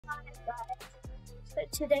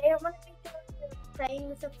But today I'm going to be playing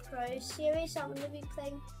with a pro series. I'm going to be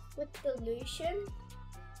playing with Delusion.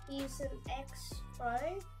 He's an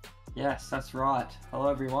ex-pro. Yes, that's right. Hello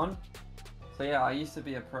everyone. So yeah, I used to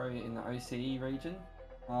be a pro in the OCE region.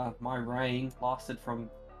 My reign lasted from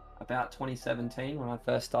about 2017 when I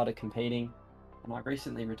first started competing, and I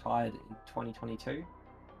recently retired in 2022.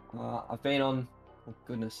 I've been on, oh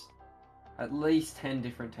goodness, at least 10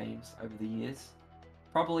 different teams over the years.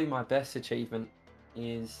 Probably my best achievement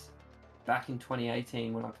is back in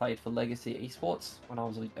 2018 when I played for Legacy Esports when I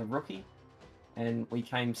was a rookie, and we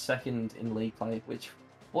came second in league play, which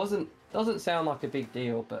doesn't sound like a big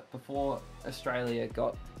deal, but before Australia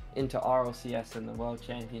got into RLCS and the World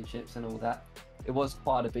Championships and all that, it was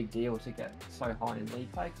quite a big deal to get so high in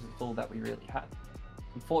league play because it's all that we really had.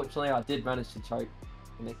 Unfortunately, I did manage to choke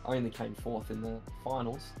and it only came fourth in the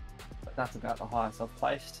finals, but that's about the highest I've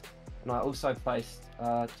placed. And I also placed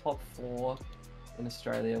top 4 in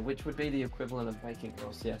Australia, which would be the equivalent of making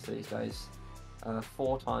RLCS these days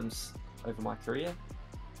 4 times over my career.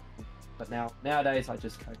 But nowadays I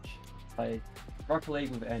just coach, play Rocket League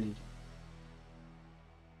with AirNinja.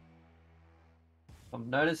 I've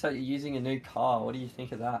noticed that you're using a new car. What do you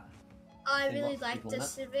think of that? I really like the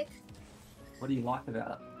Civic. What do you like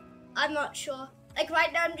about it? I'm not sure. Like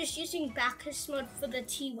right now I'm just using Bacchus mode for the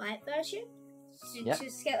T White version. To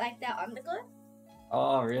just get like that underglow.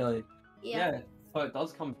 Oh really? Yeah. So it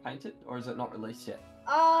does come painted, or is it not released yet?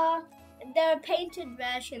 There are painted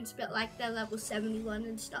versions, but like they're level 71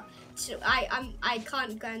 and stuff. So I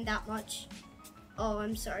can't grind that much. Oh,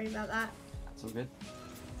 I'm sorry about that. That's all good.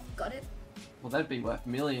 Got it. Well, that'd be worth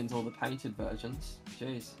millions, all the painted versions.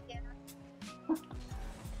 Jeez. Yeah.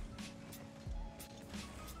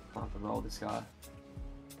 Time to roll this guy.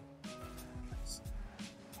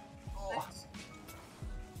 Oh.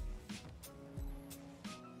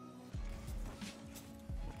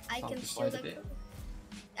 I can steal that.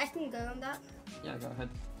 I can go on that. Yeah, go ahead.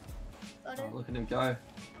 Got it. Oh, look at him go.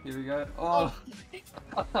 Here we go. Oh!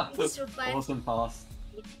 Awesome pass.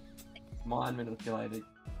 Mind manipulated.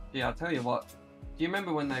 Yeah, I'll tell you what. Do you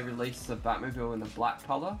remember when they released the Batmobile in the black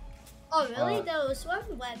colour? Oh really? There was one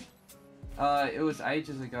when? It was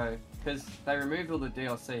ages ago, because they removed all the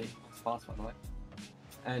DLC. It's fast, by the way.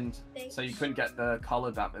 And so you couldn't get the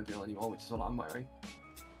coloured Batmobile anymore, which is what I'm wearing.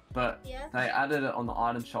 But they added it on the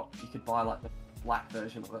item shop. You could buy like the black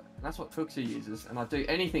version of it, and that's what Cooksy uses. And I'd do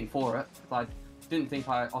anything for it. I didn't think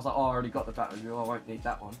I was like, oh, I already got the Batmobile, I won't need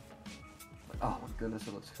that one. But, oh my goodness,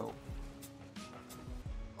 it looks cool.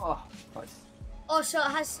 Oh, nice. Oh, so it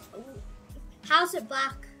has. How's it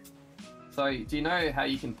black? So, do you know how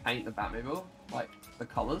you can paint the Batmobile, like the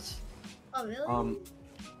colors? Oh really?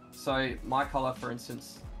 So my color, for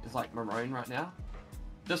instance, is like maroon right now,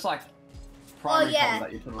 just like primary color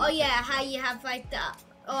that you can. Oh yeah, how you have like that.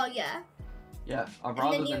 Oh yeah. Yeah,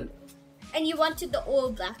 and you wanted the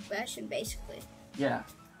all black version, basically. Yeah,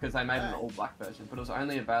 because they made an all black version, but it was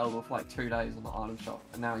only available for like 2 days on the item shop,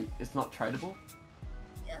 and now it's not tradable.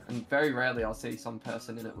 Yeah. And very rarely I'll see some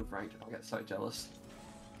person in it with ranked, and I'll get so jealous.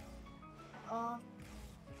 And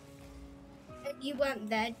you weren't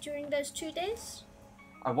there during those 2 days?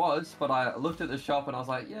 I was, but I looked at the shop and I was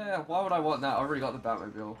like, yeah, why would I want that? I already got the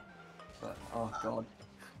Batmobile. But, oh god.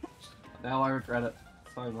 Now I regret it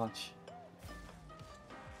so much.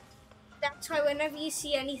 That's why whenever you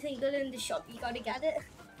see anything good in the shop, you gotta get it.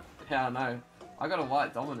 Yeah, I know. I got a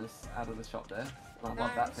white Dominus out of the shop there. And I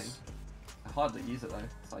love that thing. I hardly use it though,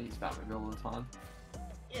 so I use Batmobile all the time.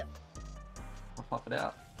 Yep. I'll pop it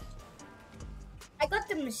out. I got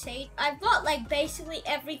the Mercedes. I've got like basically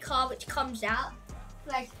every car which comes out.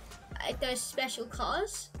 Like those special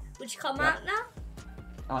cars which come out now.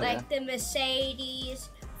 Oh, like the Mercedes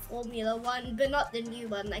Formula 1, but not the new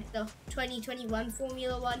one, like the 2021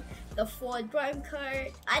 Formula 1, the Ford Bronco.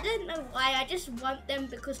 I don't know why, I just want them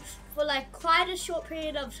because for like quite a short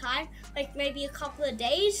period of time, like maybe a couple of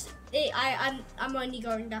days, I'm only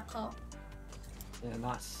going that car. Yeah,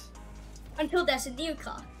 nice. Until there's a new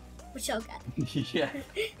car, which I'll get. Yeah.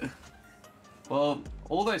 Well,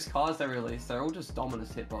 all those cars they released, they're all just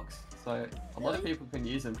Dominus hitbox. So a lot of people can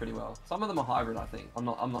use them pretty well. Some of them are hybrid, I think. I'm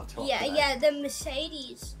not too. Yeah, the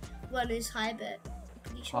Mercedes one is hybrid. I'm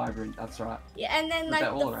pretty sure. Hybrid, that's right. Yeah, and then like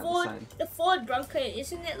the Ford Bronco,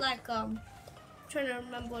 isn't it like I'm trying to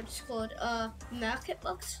remember what it's called, Merc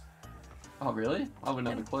hitbox? Oh really? I wouldn't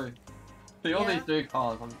have a clue. See all these new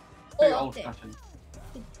cars, I'm too old fashioned.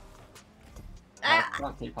 I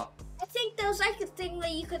can't keep up. I think there was like a thing where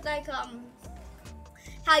you could like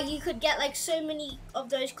how you could get like so many of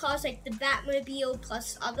those cars, like the Batmobile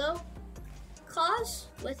plus other cars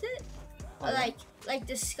with it. Or like like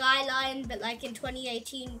the Skyline, but like in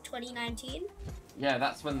 2018, 2019. Yeah,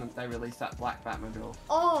 that's when they released that black Batmobile.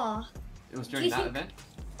 Oh. It was during that event.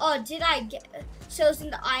 Oh, did I get? So it was in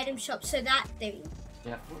the item shop. So that thing.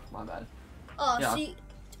 Yeah, my bad. Oh, yeah.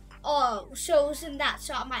 So it was in that.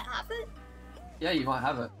 So I might have it. Yeah, you might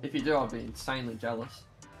have it. If you do, I'll be insanely jealous.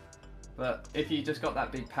 But if you just got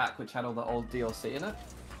that big pack which had all the old DLC in it,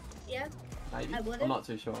 yeah, maybe. I wouldn't. I'm not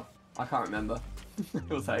too sure. I can't remember. It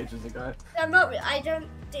was ages ago. I'm not. I don't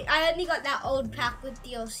think I only got that old pack with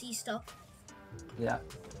DLC stuff. Yeah.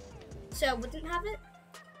 So I wouldn't have it.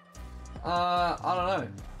 I don't know.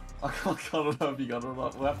 I don't know if you got it or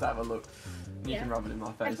not. We'll have to have a look. You can rub it in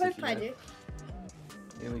my face. I hope I do.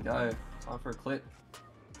 Here we go. Time for a clip.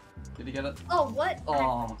 Did you get it? Oh, what?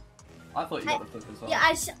 Oh, I thought you got the clip as well.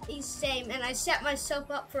 Yeah, same, and I set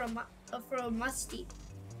myself up for a musty.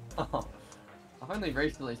 Oh, I've only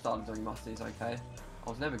recently started doing musties. Okay, I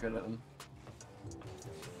was never good at them.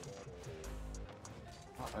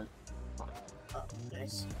 Oh,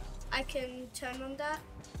 nice. I can turn on that.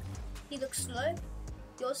 He looks slow.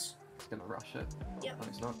 Yours? He's gonna rush it. Yep. No,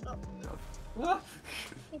 he's not. Oh. God.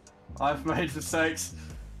 I've made mistakes.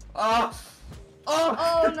 Oh! Oh!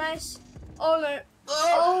 Oh, nice. Oh, no.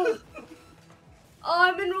 Oh! Oh,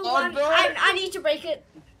 I'm in rule one. No. I need to break it.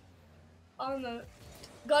 Oh, no.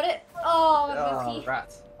 Got it? Oh, lucky.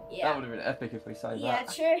 Rats. Yeah. That would have been epic if we saved that. Yeah,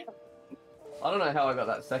 true. I don't know how I got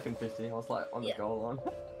that second 50. I was like on the goal line.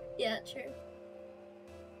 Yeah, true.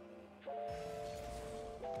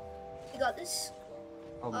 You got this?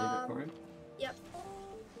 I'll leave it for him. Yep.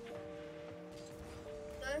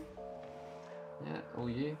 Go. Yeah, all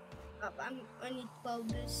you. I need 12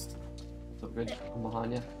 boost. It's all good. I'm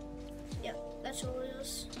behind you. Yep, that's all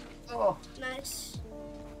yours. Oh. Nice.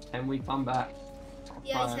 Can we come back?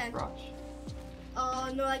 Yeah, I can. Rush.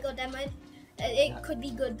 Oh, no, I got demoed. It could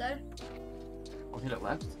be good, though. I'll hit it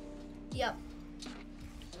left. Yep.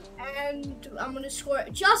 And I'm going to score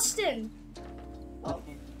it. Justin! Oh.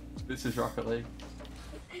 This is Rocket League.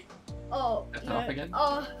 Oh, Left no. off again.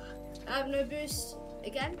 Oh, I have no boost.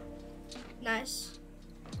 Again. Nice.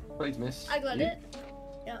 Please miss. I got it.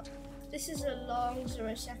 Yep. This is a long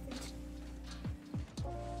 0 seconds.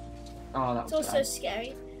 Oh, that It's was also bad.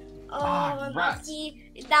 scary. Oh, rats.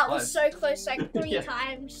 unlucky. That was so close, like 3 Yeah.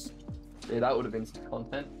 times. Yeah, that would have been some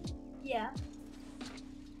content. Yeah.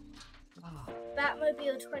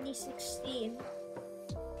 Batmobile 2016.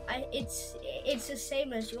 It's the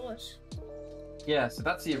same as yours. Yeah, so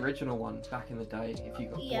that's the original one back in the day if you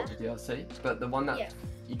got bought the DLC. But the one that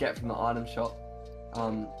you get from the item shop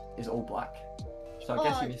is all black. So I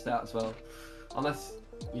guess you missed out as well. Unless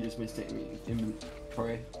you just missed it in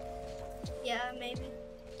inventory. Yeah, maybe.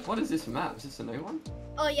 What is this map? Is this a new one?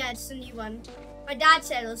 Oh yeah, it's a new one. My dad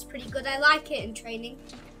said it was pretty good. I like it in training.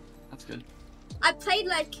 That's good. I played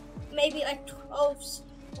maybe 12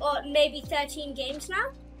 or maybe 13 games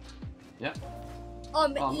now. Yeah.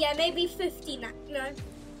 Yeah, maybe 15. No.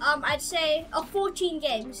 I'd say 14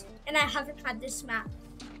 games, and I haven't had this map.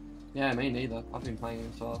 Yeah, me neither. I've been playing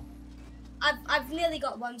it as well. I've nearly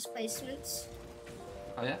got 1's placements.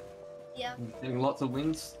 Oh yeah? Yeah. Getting lots of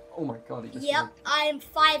wins. Oh my god, he just Yep, won. I am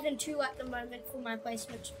 5-2 at the moment for my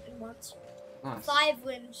placements in 1's. Nice. 5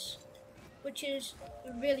 wins, which is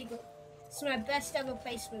really good. It's my best ever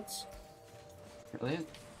placements. Brilliant.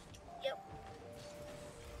 Yep.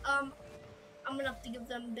 I'm gonna have to give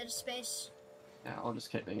them a bit of space. Yeah, I'll just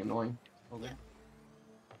keep being annoying. Yeah.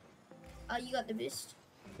 You got the boost?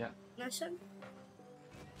 Yeah. Nice one.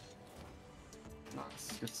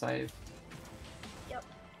 Nice. Good save. Yep.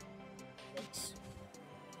 It's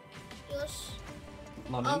yours.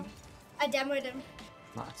 London. I demoed him.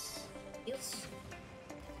 Nice. Yes.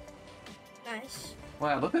 Nice.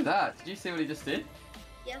 Wow, look at that. Did you see what he just did?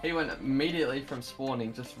 Yeah. He went immediately from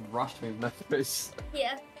spawning, just rushed me with no boost.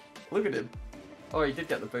 Yeah. Look at him. Oh, he did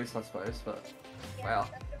get the boost, I suppose, but Yeah. wow.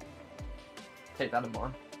 Keep that in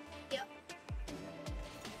mind. Yep.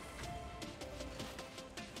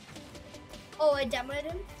 Oh, I demoed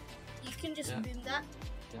him. You can just boom that.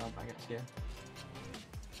 Yeah, I'll bang it to you.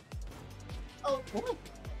 Oh.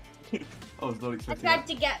 I was not expecting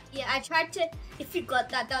I tried to, if you got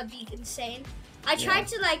that, that would be insane. I tried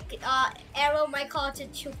to arrow my car to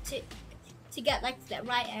tilt it, to get the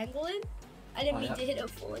right angle in. I didn't mean to hit it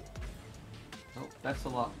forward. Oh, that's a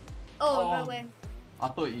lot. Oh, no way. I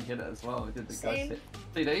thought you hit it as well. It did the Same. ghost hit.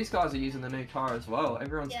 See, these guys are using the new car as well.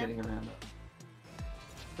 Everyone's getting around it.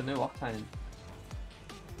 The new Octane.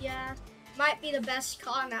 Yeah, might be the best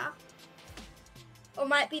car now. Or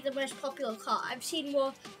might be the most popular car. I've seen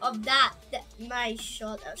more of that. Nice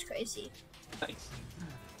shot. That was crazy. Thanks.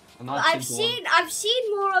 I've seen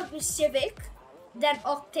more of the Civic than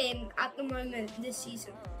Octane at the moment this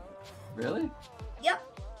season. Really?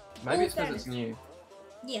 Yep. Maybe it's because it's new.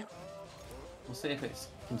 Yeah. We'll see if it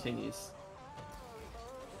continues.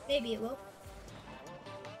 Maybe it will.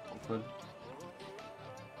 Good.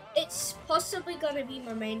 It's possibly gonna be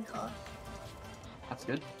my main car. That's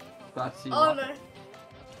good. Glad to see you. Oh like no. it.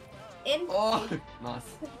 In? Oh, nice.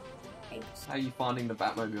 Thanks. How are you finding the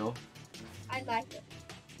Batmobile? I like it.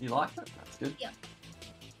 You like it? That's good. Yeah.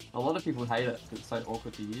 A lot of people hate it because it's so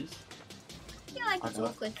awkward to use. I feel like it's I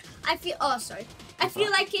awkward. I feel. Oh, sorry. I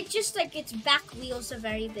feel like it's just like its back wheels are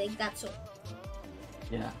very big. That's all.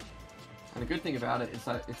 Yeah. And the good thing about it is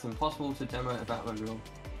that it's impossible to demo a Batmobile.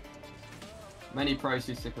 Many pros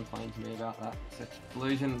used to complain to me about that. So,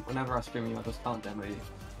 Delusion, whenever I stream you, I just can't demo you.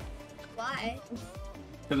 Why?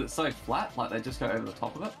 Because it's so flat, like they just go over the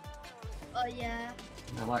top of it. Oh yeah.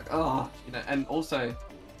 And they're like, oh, you know, and also,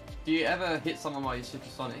 do you ever hit someone while you're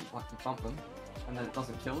supersonic, like you bump them, and then it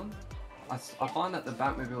doesn't kill them? I find that the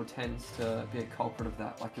Batmobile tends to be a culprit of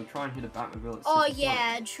that. Like you'll try and hit a Batmobile. It's Oh supersonic.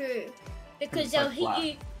 yeah, true. Because they'll hit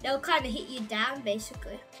you. They'll kind of hit you down,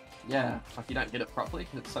 basically. Yeah, like you don't hit it properly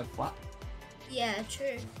because it's so flat. Yeah,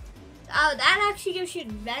 true. Oh, that actually gives you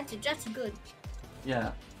an advantage. That's good.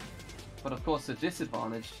 Yeah. But of course the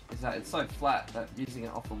disadvantage is that it's so flat that using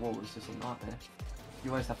it off the wall is just a nightmare.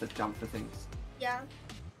 You always have to jump for things. Yeah.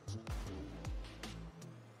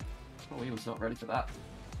 Oh, he was not ready for that.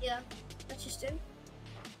 Yeah. That's just it.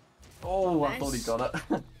 Oh, Nice. I thought he got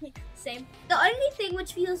it. Same. The only thing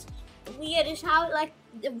which feels weird is how like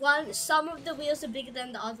some of the wheels are bigger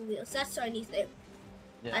than the other wheels. That's the only thing.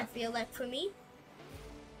 Yeah. I feel like for me.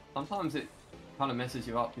 Sometimes it kind of messes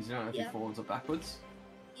you up because you don't know if Yeah. you're forwards or backwards.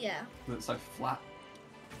 Yeah. Because it's so flat.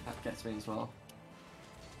 That gets me as well.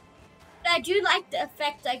 But I do like the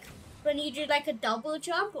effect, like when you do like a double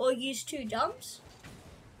jump or use two jumps.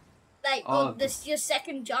 Like Oh, your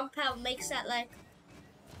second jump, how it makes that like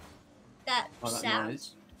that that sound.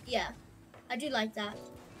 noise. Yeah, I do like that.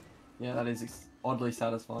 Yeah, that is oddly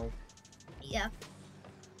satisfying. Yeah.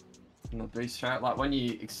 And the boost trail, like when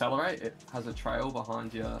you accelerate, it has a trail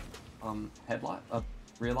behind your headlight,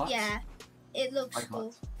 rear lights. Yeah, it looks Brake cool.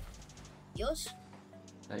 lights. Yours?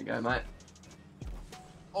 There you go, mate.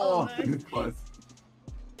 Oh, Oh, no. close.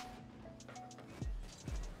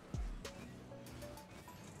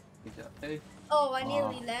 Good job, hey. Oh, I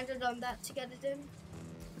nearly landed on that to get it in.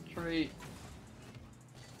 Tree.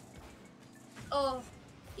 Oh,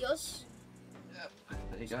 yours? Yep.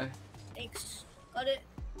 There you go. Thanks. Got it.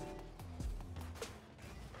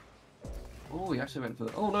 Oh, you actually went for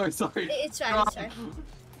the. Oh no, sorry. It's fine, it's fine.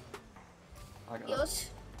 I got it. Yours?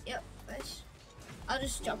 Yep, nice. I'll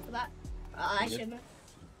just jump for that. I Good. shouldn't.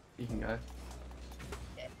 You can go.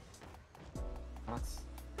 Okay. Nice.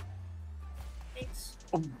 Thanks.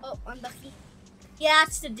 Oh. Oh, unlucky. Yeah,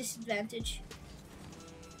 that's the disadvantage.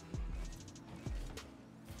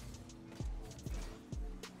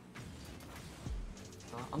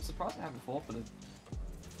 I'm surprised I haven't forfeited.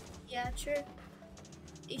 Yeah, true.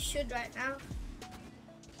 You should right now.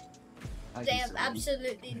 As They you have said.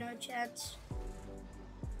 absolutely no chance.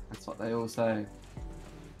 That's what they all say.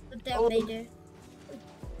 But then Oh. they do.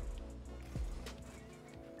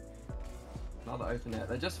 Another open air.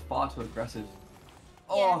 They're just far too aggressive.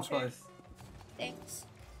 Yeah, Oh, true. close. Thanks.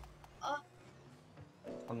 Oh,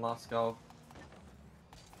 One last goal.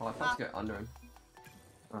 Oh, I tried to go under him.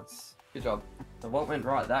 Nice. Good job. So what went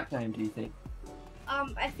right that game, do you think?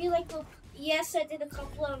 I feel like, yes, I did a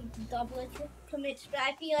couple of double commits, but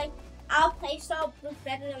I feel like our playstyle was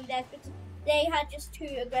better than theirs because they had just two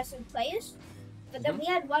aggressive players. But then we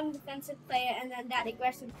had one defensive player and then that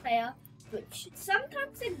aggressive player, which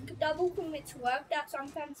sometimes the double commits worked out,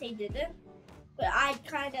 sometimes they didn't. But I'd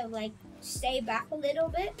kind of like stay back a little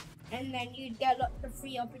bit and then you'd get lots of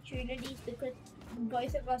free opportunities because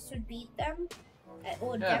both of us would beat them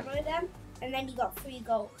or demo them, and then you got 3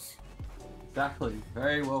 goals. Exactly.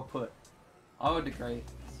 Very well put. I would agree.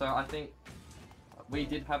 So I think we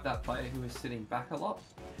did have that player who was sitting back a lot,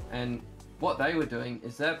 and what they were doing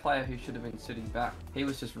is their player who should have been sitting back, he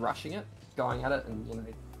was just rushing it, going at it, and you know,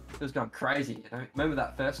 he was going crazy. You know, remember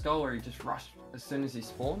that first goal where he just rushed as soon as he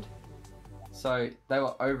spawned? So they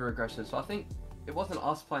were over aggressive. So I think it wasn't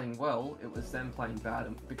us playing well, it was them playing bad,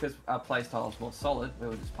 and because our play style was more solid, we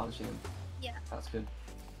were just punishing them. Yeah. That's good.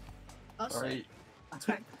 Also, Sorry. it's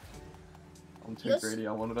fine. I'm too Yours? greedy,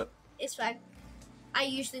 I wanted it. It's fine. I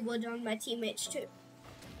usually would on my teammates too.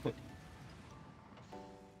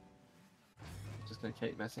 Just gonna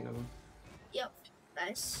keep messing with them. Yep.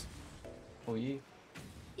 Nice. Or you.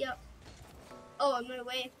 Yep. Oh, I'm gonna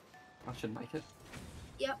wait. I should make it.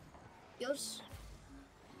 Yep. Yours.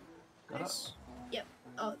 Got Nice.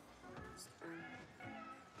 Oh.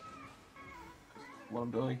 What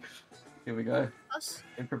I'm doing. Here we go. Us.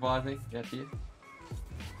 Improvising. Yeah, to you.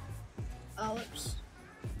 Oh, whoops.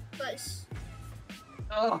 Close.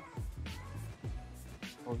 Oh!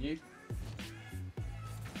 On you.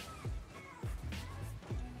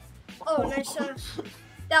 Oh, nice.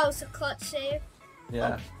 That was a clutch save.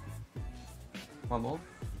 Yeah. One more.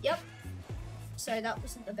 Yep. Sorry, that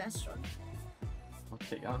wasn't the best one. I'll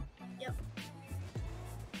keep going. Yep.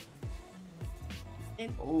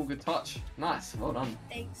 Oh, good touch. Nice. Well done.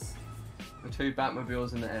 Thanks. The 2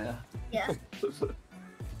 Batmobiles in the air. Yeah.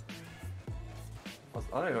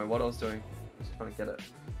 I don't know what I was doing. I was just trying to get it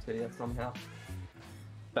to you somehow.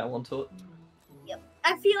 Fell onto it. Yep.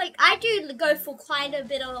 I feel like I do go for quite a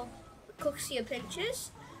bit of cooksy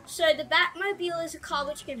pinches. So the Batmobile is a car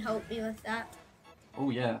which can help me with that. Oh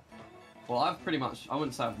yeah. Well, I've pretty much, I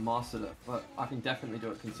wouldn't say I've mastered it, but I can definitely do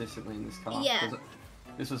it consistently in this car. Yeah. 'Cause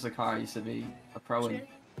this was the car I used to be a pro in, True.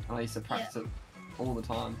 and I used to practice it all the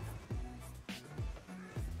time.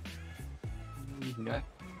 You can go.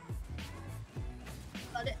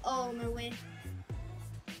 Got it. Oh, no way.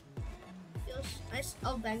 Feels nice.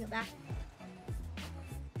 I'll bang it back.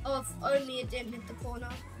 Oh, if only it didn't hit the corner.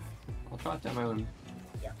 I'll try demo and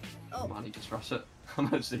Oh. Money just rush it. I'm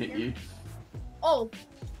about to hit you. Oh,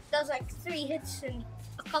 that was like 3 hits in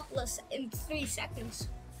in 3 seconds.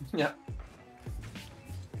 Yep.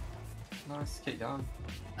 Nice, keep going.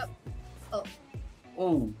 Oh.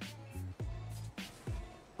 Oh.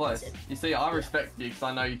 Close. You see, I respect you because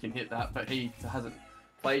I know you can hit that, but he hasn't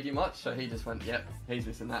played you much, so he just went, yep, he's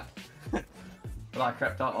missing that. But I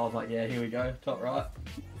crept up, I was like, yeah, here we go, top right.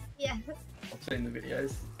 Yeah. I've seen the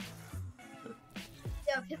videos.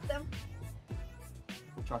 Yeah, I've hit them.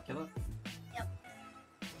 We'll try kill it. Yep.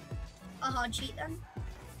 A hard cheat then.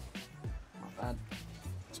 Not bad.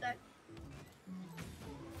 So.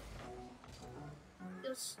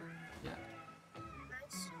 Feels Yeah.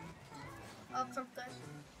 nice. Oh, come good.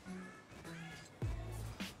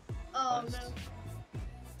 Oh Close. no.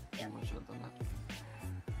 Yeah. I should have done that.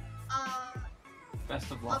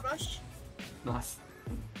 Best of I'll luck. rush. Nice.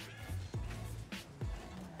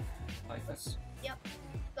 Take this. Yep.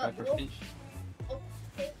 Go Got for a roll. pinch.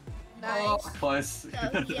 Okay. Oh, Nice. close. So,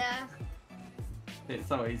 yeah. It's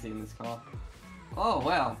so easy in this car. Oh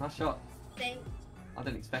wow, nice shot. Thanks. I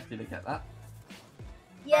didn't expect you to get that.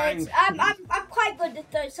 Yeah, Bang. it's, I'm quite good at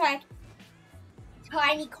those like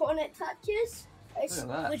tiny corner touches, Look at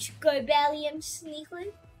that. which go barely and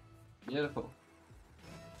sneakily. Beautiful.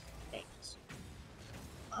 Thanks.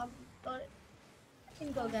 Got it. I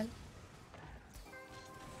can go again.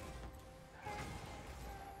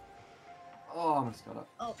 Oh, I almost got it.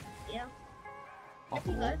 Oh, yeah. Off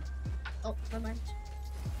the Can wall. go. Oh, never mind.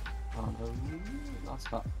 Oh no. Nice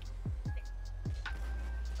cut.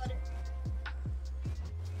 Got it.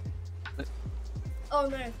 Flip. Oh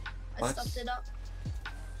no, I Nice. stuffed it up.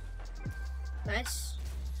 Nice.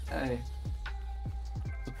 Hey.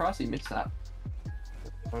 Surprised he missed that.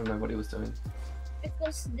 I don't know what he was doing.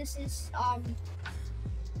 Because this is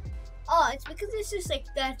it's because this is like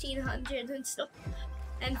 1300 and stuff,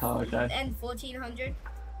 and Oh, okay. and 1400.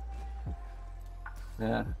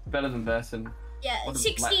 Yeah. Better than Berson. Yeah, What is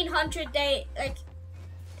 1600.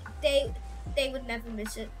 They would never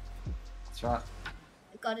miss it. That's right.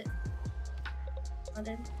 I got it. Got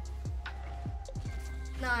it.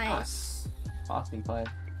 Nice. Passing play.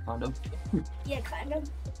 Kind of. Yeah, kind of.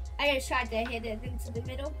 I just tried to hit it into the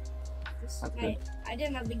middle. That's good. I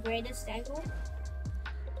didn't have the greatest angle.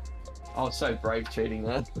 I was so brave cheating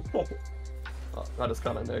there. I just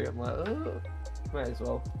kind of knew. I'm like, oh, may as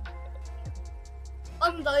well.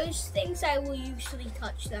 On those things, I will usually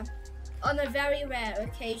touch them. On a very rare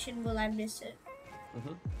occasion, will I miss it?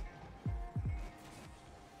 Mhm.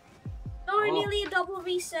 Oh, Oh. nearly a double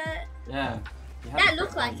reset. Yeah. You had That the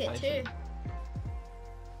looked correct like it too. orientation.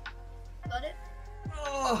 Got it?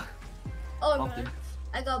 Oh. Oh Bumped no, him.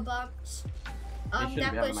 I got bumped. shouldn't That be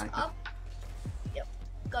able to goes make it. up. Yep,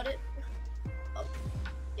 got it. Oh,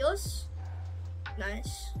 yours?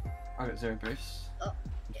 Nice. I got 0 boost. Oh,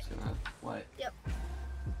 I'm just gonna wait.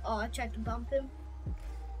 Oh, I tried to bump him.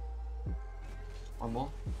 One more.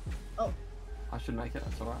 Oh. I should make it.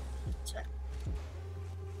 That's alright. Sorry.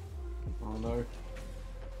 Oh no.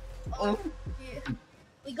 Oh, yeah.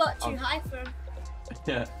 We got too high for him.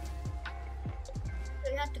 Yeah.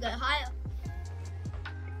 So we have to go higher.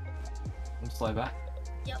 I'm slow back.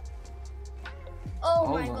 Oh, Oh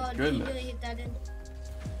my my god, goodness. he really hit that in.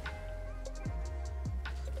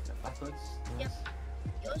 Get backwards. Yep.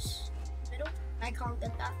 Nice. Yours? Middle? I can't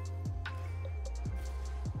get that.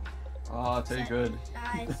 Oh, too Set. good.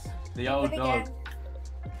 Nice. The old Win dog. again.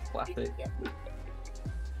 Classic. Yeah.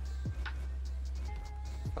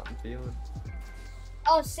 Fun feeling.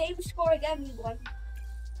 Oh, same score again. We won.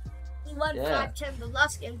 We won Yeah. 5-10 the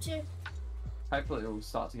last game too. Hopefully we'll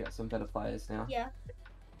start to get some better players now. Yeah.